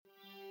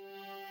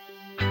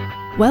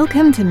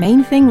Welcome to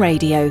Main Thing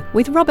Radio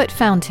with Robert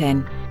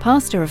Fountain,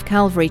 pastor of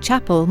Calvary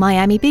Chapel,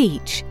 Miami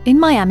Beach, in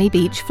Miami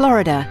Beach,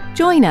 Florida.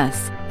 Join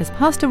us as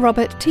Pastor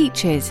Robert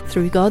teaches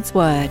through God's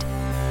Word.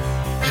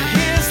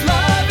 His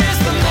love is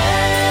the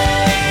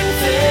main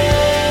thing.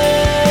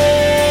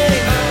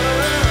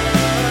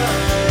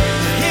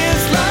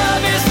 His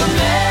love is the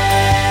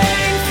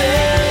main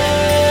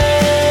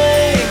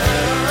thing.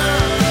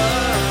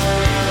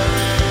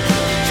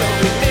 So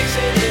we're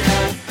mixing it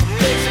up,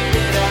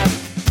 mixing it up.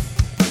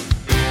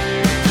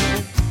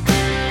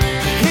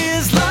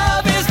 His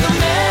love is the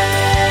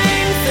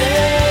main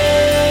thing.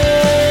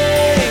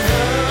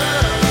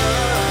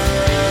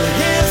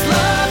 His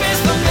love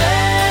is the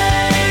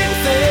main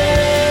thing.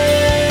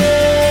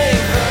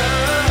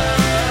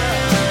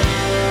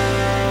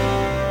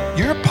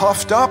 You're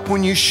puffed up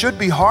when you should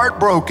be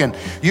heartbroken.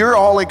 You're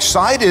all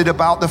excited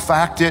about the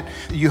fact that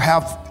you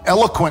have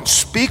eloquent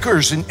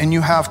speakers and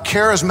you have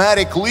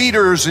charismatic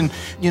leaders and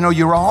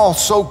you're all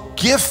so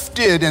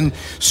gifted, and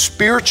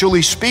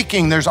spiritually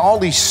speaking there's all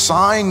these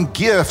sign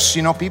gifts,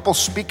 people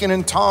speaking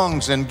in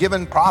tongues and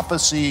giving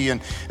prophecy,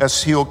 and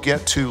as he'll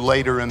get to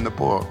later in the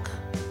book,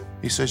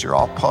 he says you're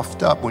all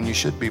puffed up when you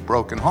should be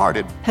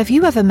brokenhearted. Have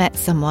you ever met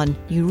someone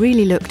you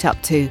really looked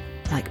up to,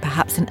 like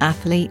perhaps an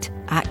athlete,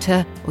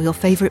 actor, or your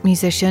favorite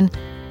musician?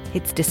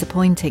 It's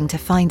disappointing to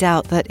find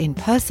out that in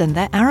person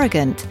they're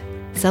arrogant,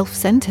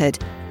 self-centered,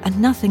 and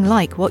nothing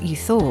like what you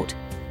thought.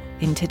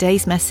 In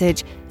today's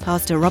message,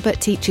 Pastor Robert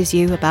teaches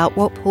you about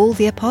what Paul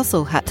the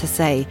Apostle had to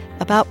say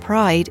about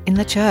pride in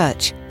the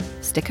church.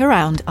 Stick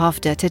around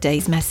after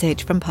today's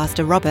message from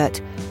Pastor Robert.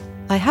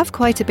 I have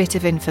quite a bit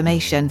of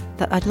information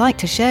that I'd like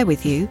to share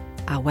with you: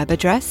 our web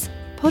address,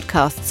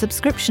 podcast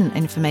subscription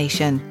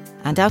information,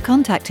 and our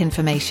contact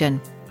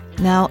information.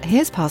 Now,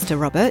 here's Pastor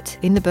Robert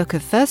in the book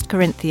of 1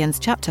 Corinthians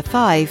chapter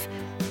 5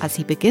 as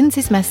he begins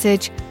his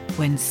message,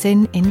 When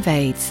Sin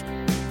Invades.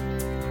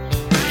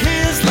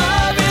 His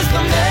love is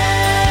the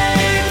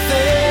main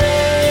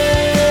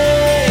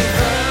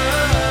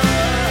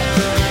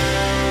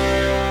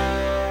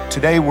thing.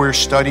 Today we're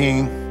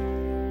studying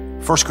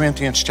 1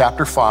 Corinthians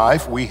chapter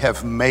 5. We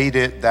have made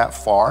it that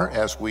far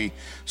as we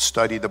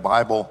study the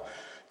Bible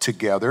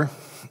together,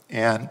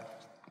 and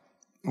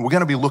we're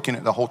going to be looking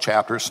at the whole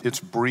chapter. It's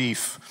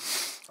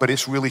brief, but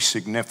it's really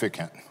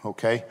significant,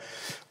 okay?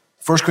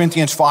 1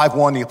 Corinthians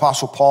 5:1, the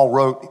Apostle Paul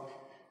wrote,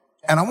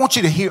 and I want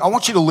you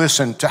to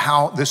listen to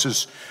how this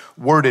is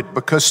worded,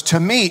 because to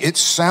me it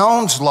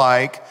sounds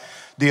like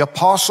the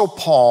Apostle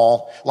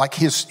Paul, like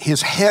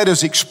his head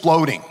is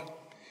exploding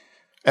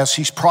as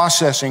he's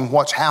processing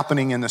what's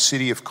happening in the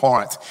city of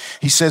Corinth.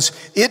 He says,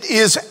 it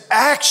is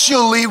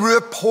actually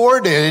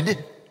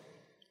reported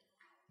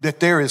that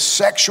there is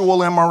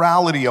sexual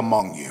immorality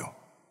among you,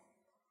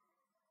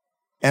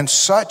 and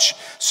such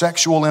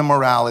sexual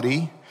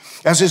immorality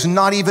as is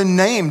not even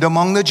named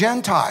among the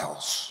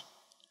Gentiles,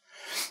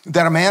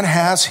 that a man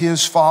has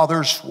his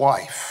father's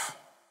wife.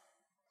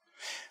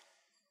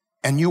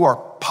 And you are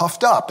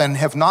puffed up and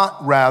have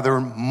not rather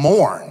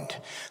mourned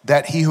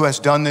that he who has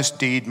done this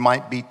deed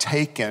might be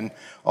taken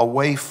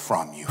away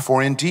from you.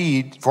 For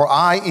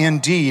I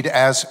indeed,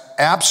 as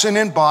absent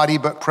in body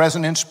but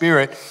present in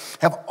spirit,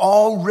 have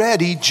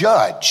already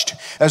judged,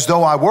 as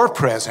though I were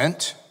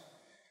present,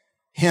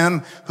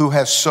 him who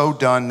has so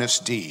done this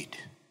deed.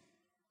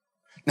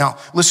 Now,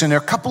 listen, there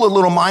are a couple of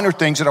little minor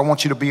things that I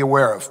want you to be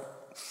aware of.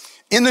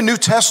 In the New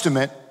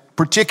Testament,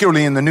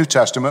 particularly in the New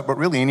Testament, but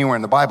really anywhere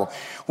in the Bible,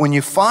 when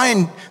you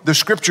find the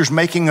scriptures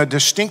making a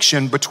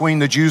distinction between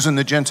the Jews and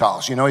the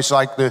Gentiles, it's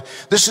like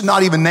this is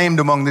not even named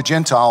among the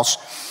Gentiles.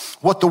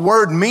 What the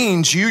word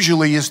means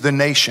usually is the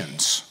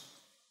nations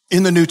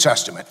in the New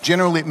Testament.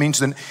 Generally it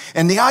means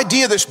and the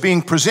idea that's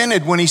being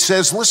presented when he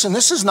says, listen,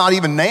 this is not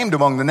even named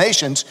among the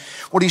nations,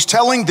 what he's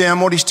telling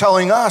them, what he's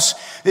telling us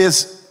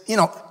is,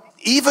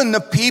 even the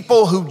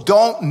people who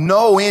don't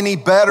know any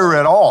better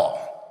at all,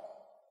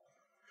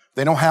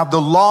 they don't have the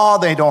law,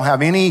 they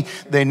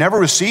never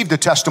received a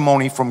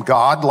testimony from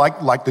God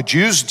like the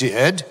Jews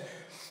did.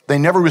 They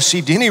never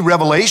received any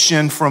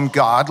revelation from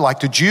God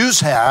like the Jews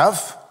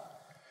have.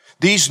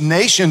 These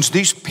nations,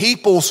 these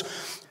peoples,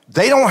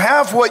 they don't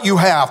have what you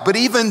have, but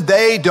even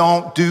they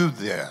don't do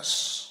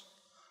this.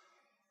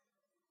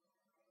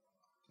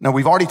 Now,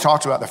 we've already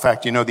talked about the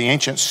fact, the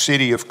ancient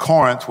city of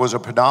Corinth was a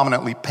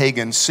predominantly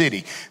pagan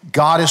city.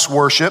 Goddess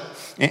worship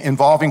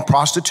involving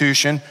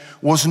prostitution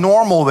was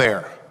normal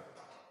there.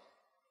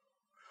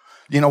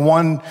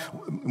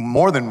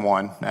 More than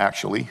one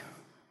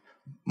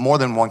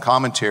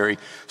commentary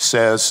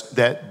says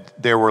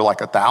that there were like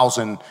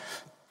 1,000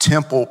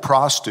 temple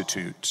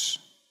prostitutes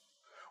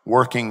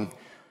working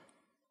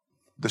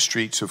the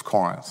streets of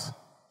Corinth.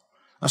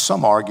 Now,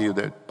 some argue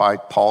that by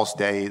Paul's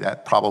day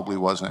that probably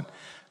wasn't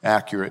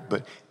accurate,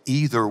 but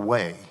either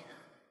way,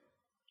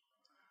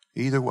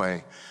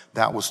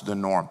 that was the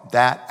norm.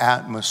 That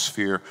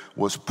atmosphere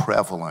was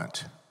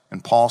prevalent.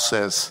 And Paul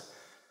says,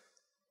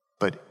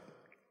 but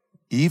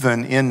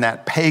even in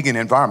that pagan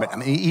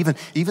environment,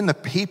 even the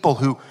people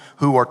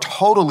who are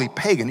totally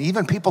pagan,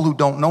 even people who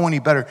don't know any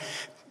better,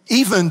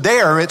 even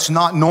there, it's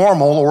not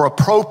normal or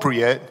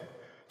appropriate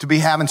to be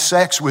having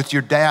sex with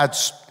your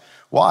dad's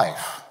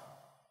wife.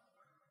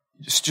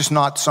 It's just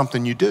not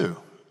something you do.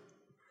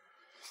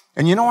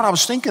 And you know what? I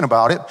was thinking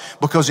about it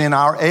because in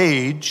our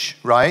age,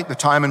 right, the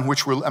time in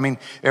which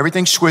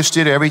everything's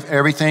twisted,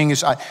 everything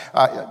is, I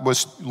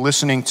was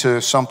listening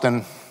to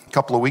something a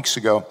couple of weeks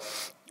ago,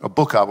 a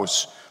book I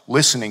was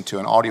listening to,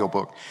 an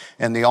audiobook,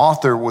 and the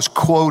author was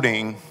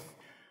quoting,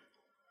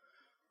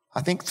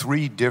 I think,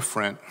 3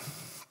 different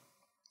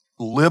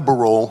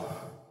liberal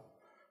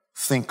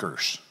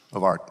thinkers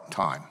of our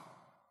time.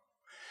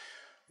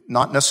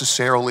 Not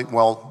necessarily,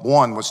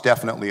 one was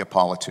definitely a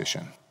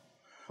politician.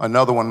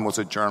 Another one was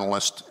a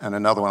journalist, and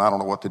another one, I don't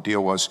know what the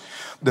deal was.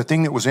 The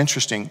thing that was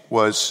interesting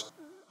was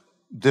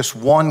this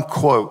one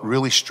quote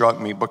really struck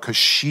me because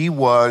she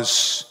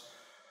was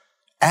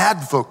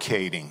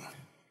advocating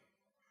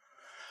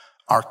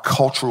our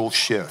cultural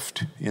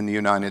shift in the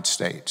United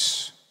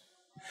States.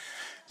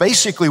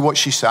 Basically what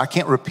she said, I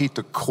can't repeat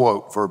the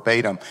quote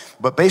verbatim,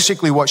 but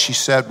basically what she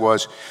said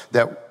was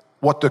that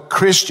what the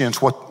Christians,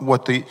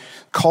 what the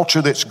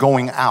culture that's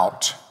going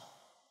out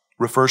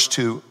refers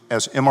to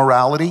as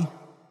immorality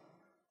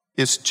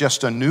is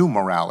just a new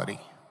morality.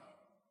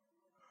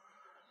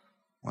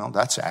 Well,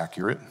 that's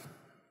accurate.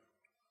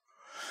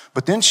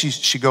 But then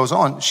she goes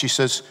on, she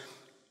says,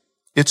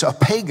 it's a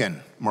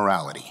pagan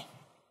morality.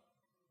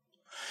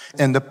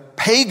 And the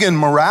pagan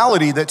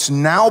morality that's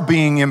now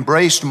being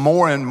embraced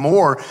more and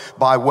more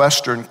by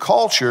Western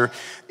culture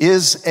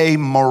is a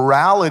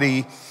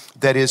morality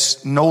that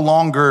is no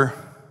longer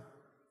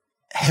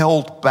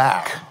held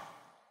back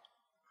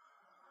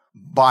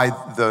by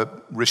the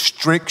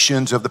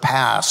restrictions of the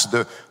past,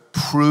 the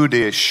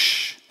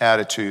prudish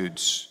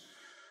attitudes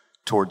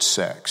towards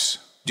sex.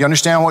 Do you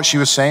understand what she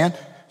was saying?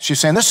 She's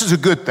saying this is a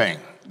good thing.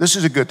 This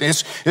is a good thing.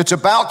 It's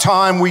about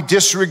time we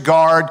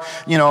disregard,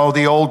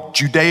 the old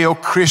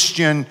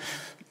Judeo-Christian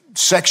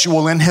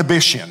sexual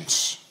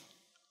inhibitions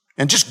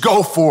and just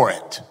go for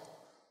it.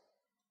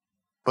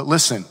 But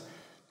listen,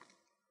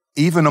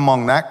 even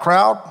among that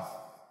crowd,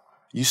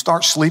 you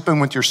start sleeping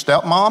with your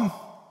stepmom,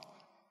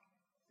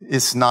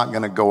 it's not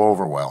going to go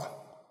over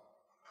well,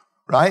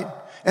 right?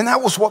 And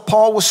that was what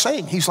Paul was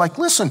saying. He's like,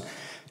 listen,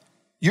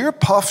 you're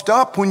puffed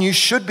up when you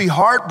should be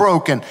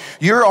heartbroken.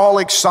 You're all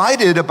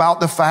excited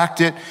about the fact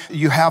that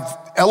you have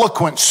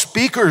eloquent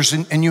speakers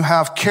and you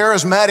have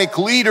charismatic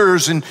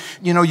leaders and,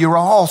 you're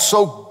all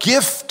so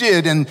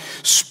gifted and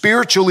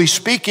spiritually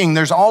speaking,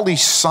 there's all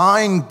these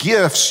sign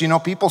gifts,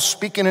 people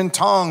speaking in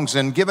tongues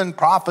and giving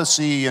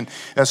prophecy, and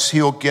as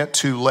he'll get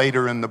to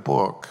later in the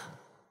book.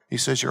 He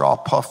says you're all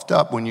puffed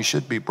up when you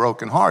should be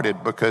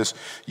brokenhearted because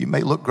you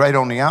may look great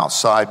on the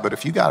outside, but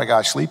if you got a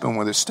guy sleeping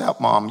with his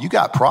stepmom, you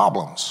got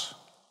problems.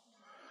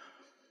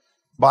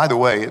 By the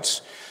way,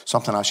 it's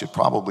something I should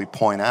probably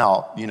point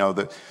out,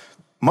 that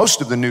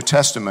most of the New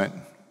Testament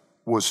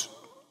was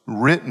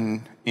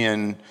written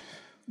in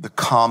the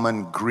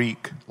common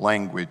Greek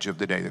language of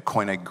the day, the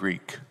Koine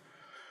Greek,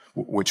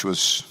 which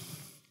was,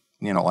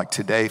 like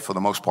today, for the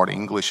most part,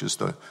 English is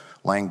the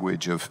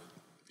language of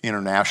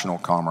international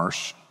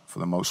commerce for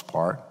the most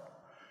part.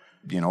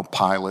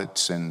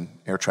 Pilots and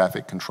air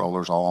traffic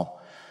controllers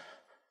all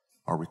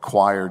are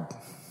required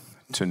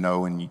to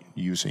know and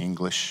use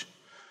English,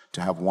 to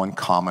have one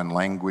common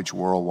language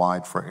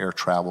worldwide for air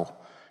travel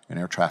and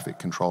air traffic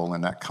control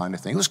and that kind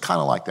of thing. It was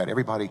kind of like that.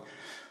 Everybody,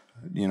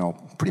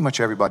 pretty much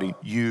everybody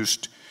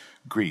used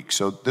Greek.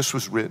 So this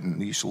was written,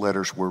 these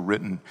letters were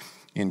written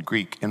in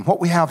Greek. And what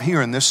we have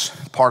here in this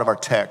part of our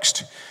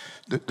text,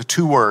 the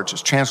 2 words,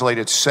 it's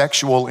translated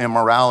sexual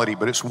immorality,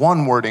 but it's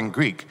one word in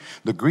Greek.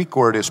 The Greek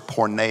word is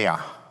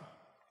porneia.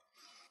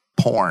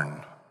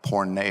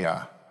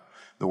 Porneia.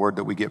 The word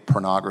that we get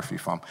pornography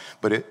from.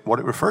 But what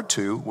it referred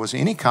to was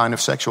any kind of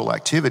sexual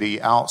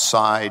activity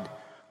outside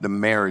the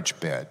marriage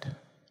bed.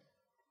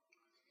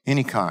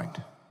 Any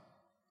kind.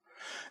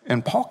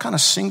 And Paul kind of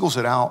singles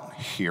it out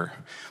here.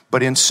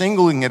 But in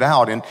singling it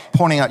out and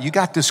pointing out, you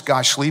got this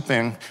guy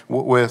sleeping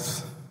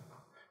with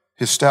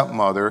his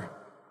stepmother,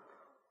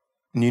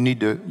 and you need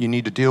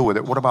to deal with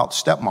it. What about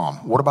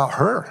stepmom? What about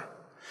her?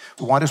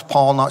 Why does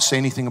Paul not say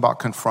anything about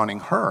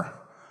confronting her?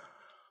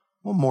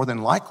 Well, more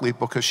than likely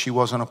because she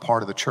wasn't a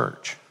part of the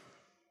church.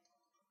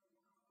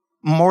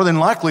 More than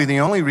likely,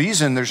 the only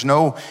reason there's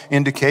no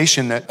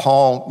indication that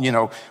Paul,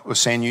 was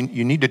saying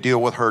you need to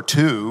deal with her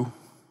too.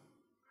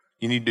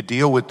 You need to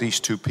deal with these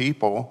 2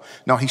 people.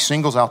 No, he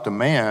singles out the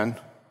man,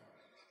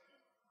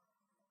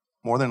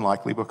 more than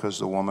likely because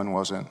the woman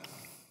wasn't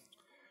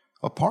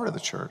a part of the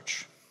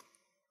church.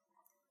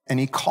 And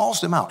he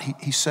calls them out.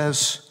 He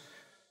says,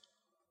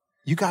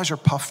 you guys are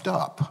puffed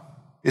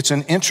up. It's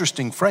an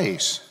interesting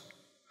phrase.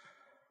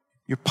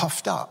 You're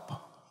puffed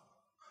up.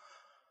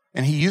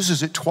 And he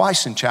uses it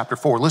twice in chapter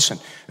 4. Listen,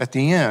 at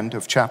the end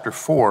of chapter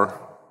 4,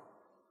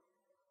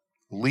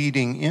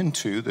 leading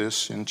into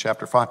this in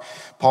chapter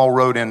 5, Paul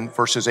wrote in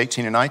verses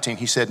 18 and 19,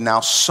 he said, now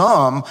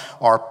some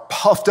are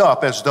puffed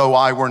up as though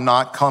I were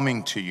not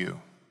coming to you,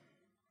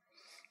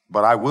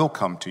 but I will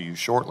come to you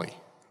shortly.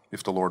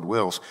 if the Lord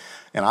wills.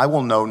 And I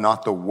will know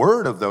not the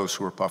word of those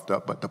who are puffed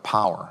up, but the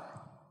power.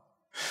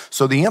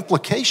 So the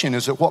implication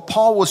is that what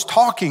Paul was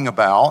talking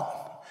about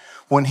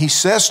when he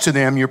says to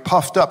them, you're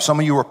puffed up, some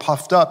of you are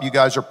puffed up, you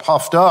guys are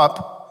puffed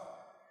up,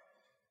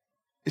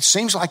 it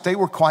seems like they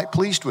were quite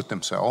pleased with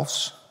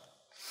themselves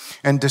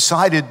and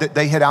decided that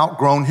they had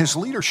outgrown his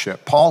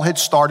leadership. Paul had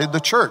started the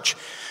church.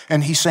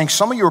 And he's saying,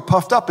 some of you are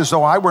puffed up as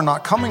though I were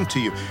not coming to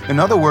you. In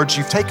other words,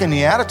 you've taken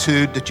the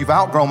attitude that you've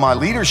outgrown my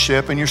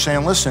leadership, and you're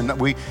saying, listen,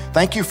 we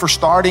thank you for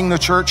starting the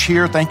church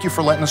here. Thank you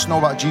for letting us know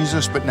about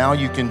Jesus, but now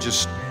you can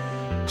just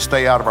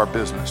stay out of our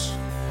business.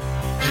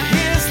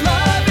 His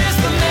love is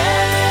the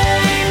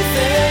main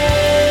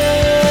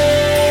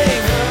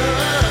thing.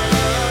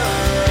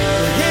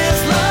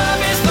 His love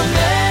is the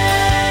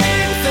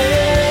main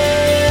thing.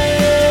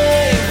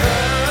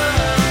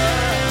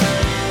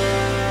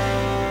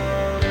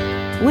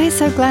 We're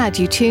so glad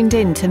you tuned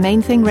in to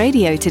Main Thing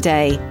Radio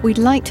today. We'd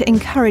like to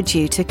encourage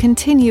you to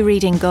continue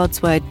reading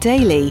God's Word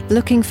daily,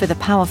 looking for the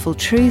powerful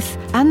truth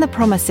and the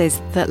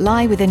promises that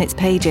lie within its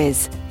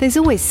pages. There's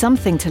always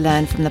something to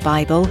learn from the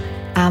Bible,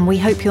 and we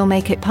hope you'll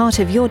make it part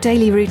of your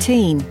daily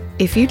routine.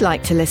 If you'd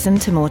like to listen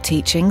to more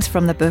teachings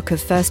from the book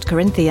of 1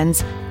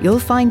 Corinthians, you'll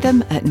find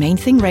them at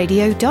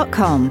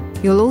mainthingradio.com.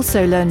 You'll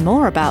also learn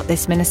more about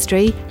this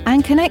ministry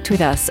and connect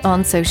with us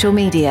on social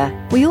media.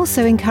 We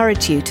also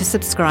encourage you to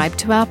subscribe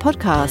to our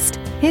podcast.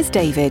 Here's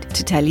David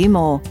to tell you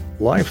more.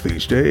 Life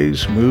these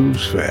days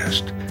moves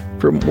fast.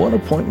 From one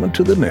appointment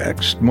to the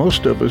next,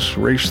 most of us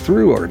race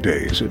through our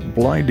days at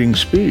blinding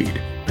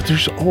speed. But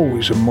there's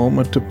always a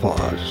moment to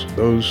pause.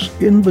 Those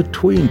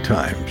in-between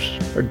times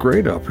are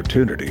great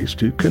opportunities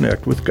to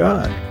connect with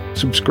God.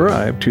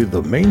 Subscribe to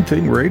the Main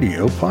Thing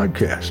Radio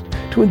podcast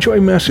to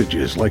enjoy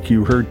messages like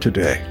you heard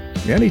today,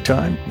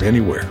 anytime,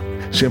 anywhere.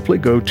 Simply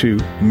go to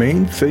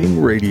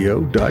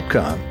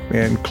mainthingradio.com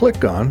and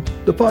click on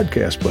the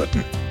podcast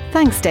button.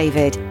 Thanks,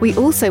 David. We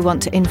also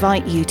want to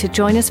invite you to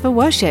join us for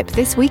worship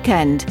this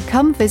weekend.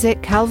 Come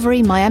visit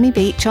Calvary Miami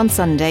Beach on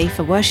Sunday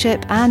for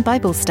worship and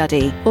Bible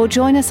study, or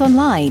join us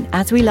online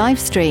as we live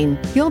stream.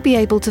 You'll be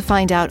able to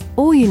find out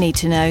all you need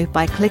to know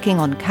by clicking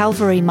on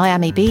Calvary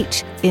Miami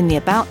Beach in the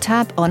About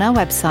tab on our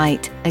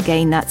website.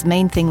 Again, that's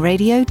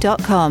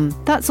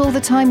mainthingradio.com. That's all the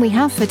time we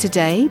have for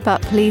today,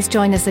 but please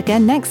join us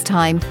again next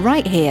time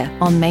right here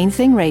on Main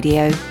Thing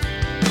Radio.